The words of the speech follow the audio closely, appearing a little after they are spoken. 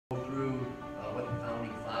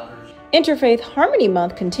Interfaith Harmony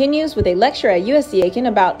Month continues with a lecture at USC Aiken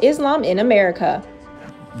about Islam in America.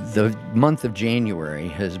 The month of January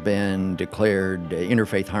has been declared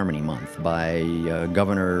Interfaith Harmony Month by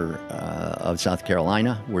Governor of South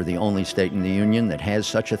Carolina. We're the only state in the union that has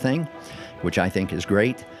such a thing, which I think is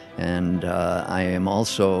great. And I am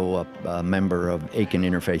also a member of Aiken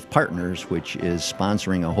Interfaith Partners, which is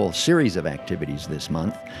sponsoring a whole series of activities this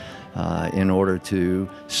month in order to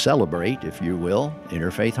celebrate, if you will,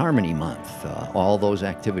 Interfaith Harmony Month. All those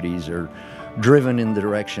activities are driven in the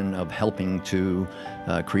direction of helping to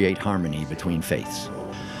create harmony between faiths.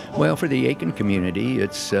 Well, for the Aiken community,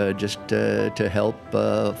 it's just to help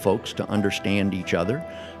folks to understand each other.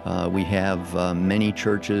 We have many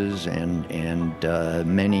churches and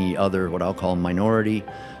many other what I'll call minority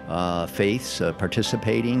faiths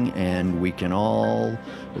participating, and we can all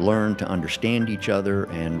learn to understand each other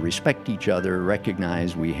and respect each other,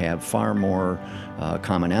 recognize we have far more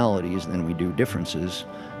commonalities than we do differences,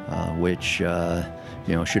 which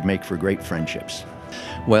should make for great friendships.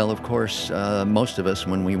 Well, of course, most of us,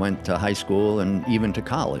 when we went to high school and even to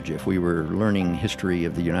college, if we were learning history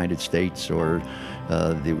of the United States or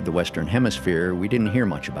the Western Hemisphere, we didn't hear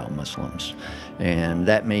much about Muslims. And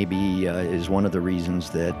that maybe is one of the reasons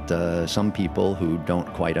that some people who don't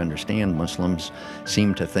quite understand Muslims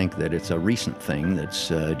seem to think that it's a recent thing that's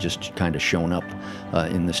just kind of shown up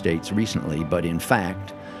in the States recently. But in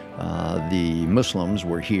fact, the Muslims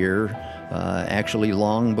were here actually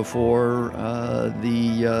long before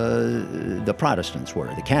the Protestants were.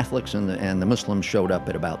 The Catholics and the Muslims showed up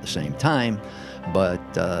at about the same time, but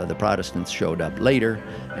the Protestants showed up later,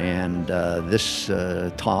 and this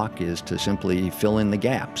talk is to simply fill in the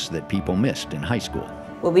gaps that people missed in high school.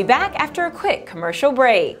 We'll be back after a quick commercial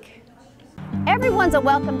break. Everyone's a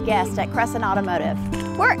welcome guest at Crescent Automotive.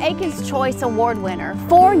 We're Aiken's Choice Award winner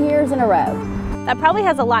 4 years in a row. That probably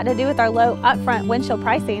has a lot to do with our low upfront windshield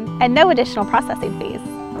pricing and no additional processing fees.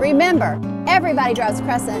 Remember, everybody drives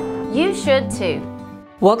Crescent. You should too.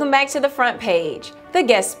 Welcome back to the front page. The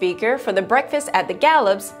guest speaker for the Breakfast at the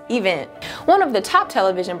Gallops event. One of the top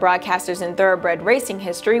television broadcasters in thoroughbred racing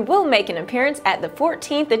history will make an appearance at the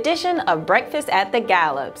 14th edition of Breakfast at the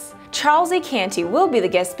Gallops. Charles E. Canty will be the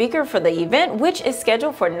guest speaker for the event, which is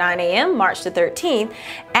scheduled for 9 a.m. March the 13th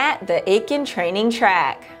at the Aiken Training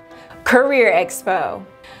Track. Career Expo.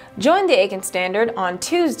 Join the Aiken Standard on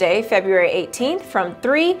Tuesday, February 18th from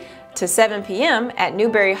 3 to 7 p.m. at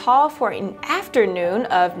Newberry Hall for an afternoon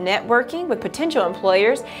of networking with potential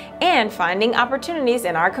employers and finding opportunities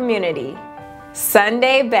in our community.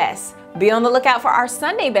 Sunday Best. Be on the lookout for our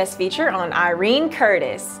Sunday Best feature on Irene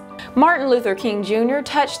Curtis. Martin Luther King Jr.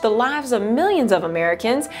 touched the lives of millions of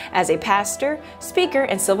Americans as a pastor, speaker,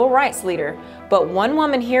 and civil rights leader. But one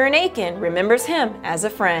woman here in Aiken remembers him as a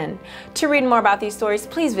friend. To read more about these stories,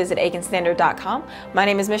 please visit aikenstandard.com. My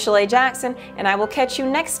name is Michelle A. Jackson, and I will catch you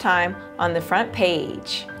next time on the front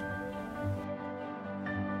page.